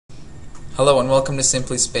Hello and welcome to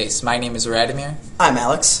Simply Space. My name is Radimir. I'm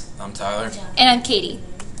Alex. I'm Tyler. And I'm Katie.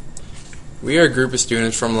 We are a group of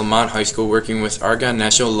students from Lamont High School working with Argonne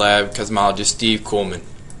National Lab cosmologist Steve Coleman.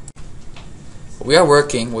 We are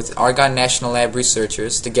working with Argonne National Lab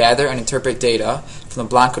researchers to gather and interpret data from the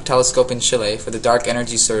Blanco telescope in Chile for the Dark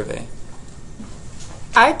Energy Survey.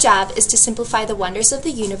 Our job is to simplify the wonders of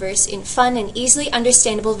the universe in fun and easily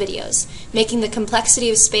understandable videos, making the complexity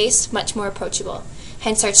of space much more approachable.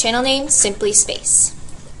 Hence our channel name, Simply Space.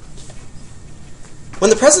 When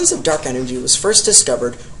the presence of dark energy was first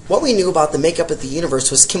discovered, what we knew about the makeup of the universe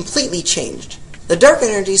was completely changed. The Dark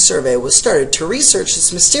Energy Survey was started to research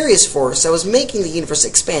this mysterious force that was making the universe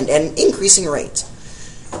expand at an increasing rate.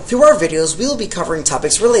 Through our videos, we will be covering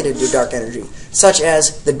topics related to dark energy, such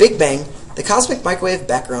as the Big Bang, the cosmic microwave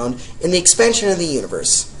background, and the expansion of the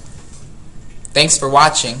universe. Thanks for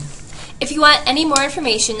watching. If you want any more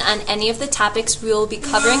information on any of the topics we will be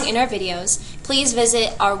covering in our videos, please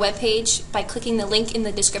visit our webpage by clicking the link in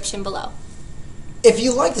the description below. If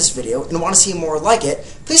you like this video and want to see more like it,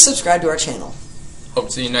 please subscribe to our channel. Hope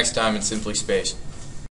to see you next time in Simply Space.